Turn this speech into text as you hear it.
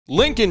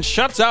Lincoln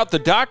shuts out the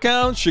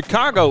Saltdogs,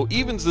 Chicago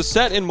evens the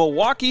set in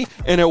Milwaukee,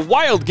 and a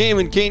wild game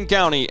in Kane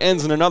County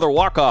ends in another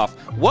walk-off.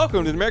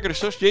 Welcome to the American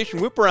Association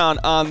Whiparound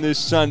on this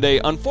Sunday.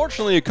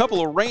 Unfortunately, a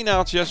couple of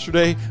rainouts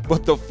yesterday,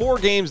 but the 4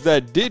 games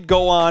that did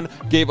go on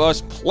gave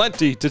us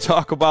plenty to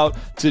talk about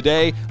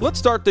today. Let's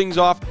start things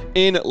off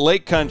in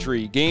Lake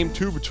Country. Game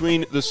 2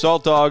 between the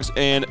Saltdogs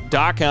and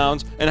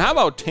Saltdogs. And how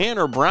about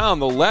Tanner Brown,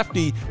 the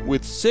lefty,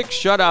 with 6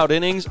 shutout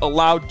innings,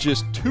 allowed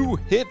just 2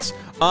 hits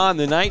on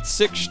the night,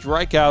 6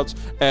 strikeouts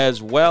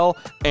as well.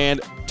 And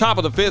top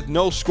of the 5th,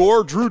 no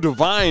score. Drew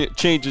Devine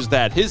changes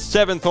that. His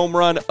 7th home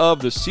run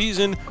of the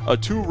season, a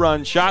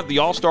 2-run shot. The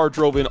All-Star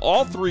drove in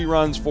all 3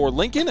 runs for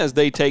Lincoln as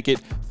they take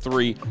it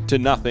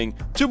 3-0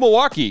 to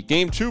Milwaukee.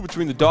 Game 2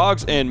 between the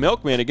Dogs and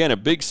Milkman. Again, a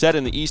big set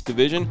in the East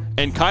Division.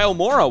 And Kyle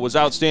Mora was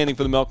outstanding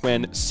for the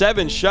Milkman.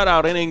 7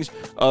 shutout innings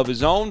of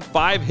his own,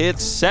 5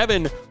 hits,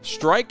 7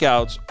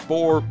 strikeouts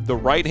for the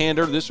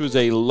right-hander. This was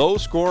a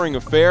low-scoring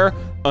affair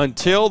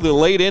until the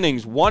late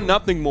innings.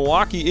 1-0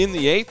 Milwaukee in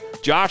the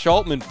 8th. Josh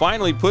Altman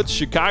finally puts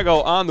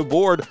Chicago on the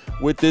board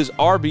with this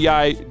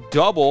RBI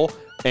double,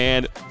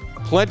 and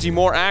plenty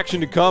more action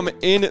to come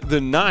in the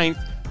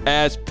 9th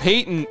as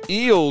Peyton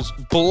Eels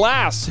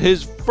blasts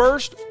his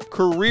first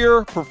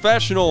career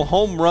professional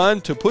home run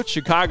to put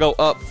Chicago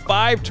up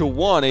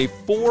 5-1. A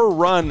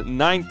 4-run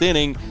 9th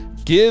inning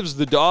gives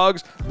the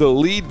Dogs the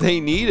lead they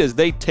need as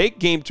they take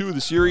Game 2 of the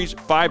series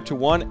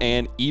 5-1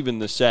 and even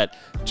the set.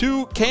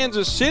 To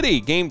Kansas City,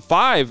 Game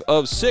 5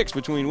 of 6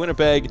 between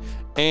Winnipeg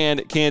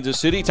and Kansas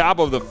City. Top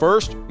of the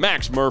 1st,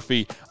 Max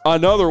Murphy.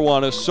 Another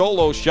one, a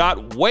solo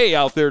shot way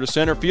out there to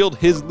center field.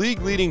 His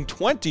league-leading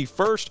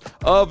 21st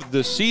of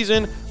the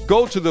season.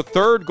 Go to the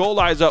 3rd, goal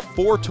lies up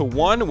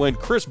 4-1 when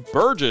Chris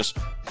Burgess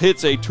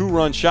hits a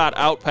 2-run shot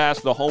out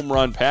past the home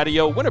run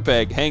patio.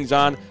 Winnipeg hangs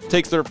on,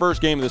 takes their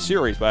first game of the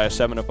series by a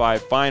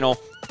 7-5 final.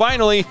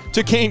 Finally,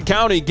 to Kane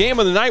County, game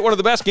of the night, one of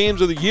the best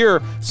games of the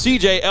year.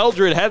 C.J.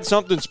 Eldred had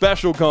something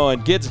special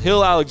going. Gets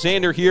Hill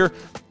Alexander here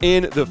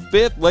in the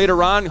 5th.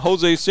 Later on,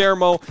 Jose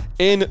Sermo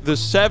in the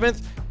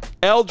 7th.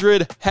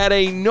 Eldred had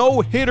a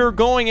no-hitter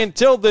going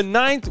until the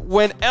 9th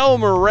when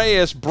Elmer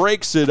Reyes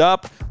breaks it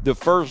up, the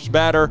first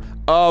batter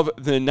of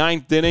the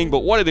 9th inning. But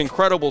what an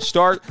incredible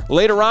start.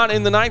 Later on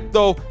in the 9th,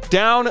 though,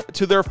 down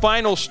to their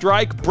final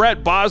strike,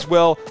 Brett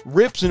Boswell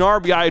rips an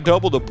RBI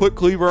double to put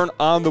Cleburne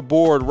on the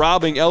board,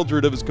 robbing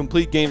Eldred of his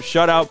complete game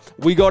shutout.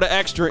 We go to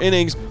extra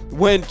innings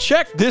when,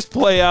 check this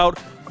play out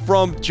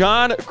from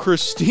John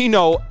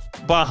Cristino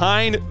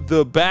behind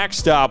the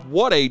backstop.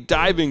 What a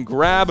diving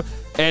grab.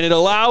 And it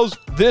allows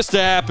this to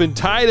happen.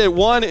 Tied at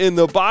 1 in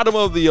the bottom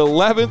of the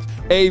 11th.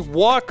 A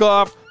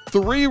walk-off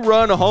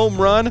 3-run home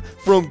run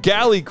from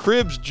Gally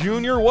Cribbs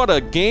Jr. What a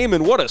game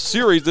and what a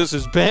series this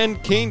has been.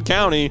 Kane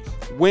County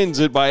wins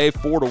it by a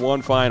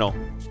 4-1 final.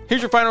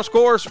 Here's your final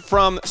scores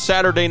from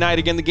Saturday night.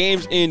 Again, the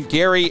games in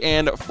Gary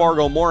and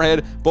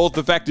Fargo-Moorhead, both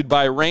affected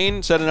by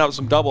rain, setting out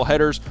some double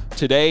headers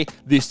today.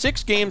 The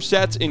 6-game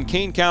sets in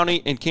Kane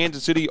County and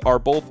Kansas City are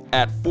both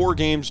at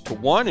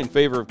 4-1 in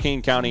favor of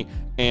Kane County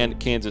and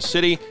Kansas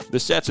City. The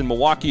sets in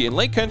Milwaukee and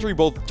Lake Country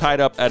both tied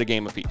up at a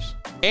game apiece.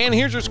 And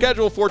here's your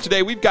schedule for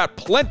today. We've got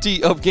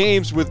plenty of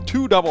games with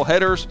 2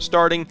 doubleheaders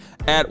starting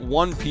at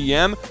 1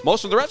 p.m.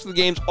 Most of the rest of the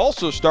games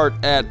also start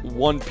at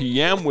 1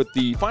 p.m. with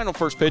the final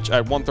first pitch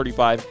at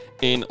 1:35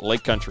 in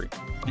Lake Country.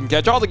 You can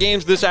catch all the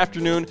games this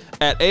afternoon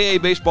at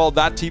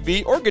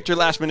aabaseball.tv or get your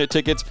last-minute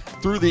tickets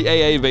through the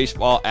AA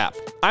Baseball app.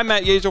 I'm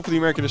Matt Yeazel for the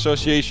American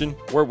Association,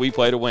 where we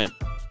play to win.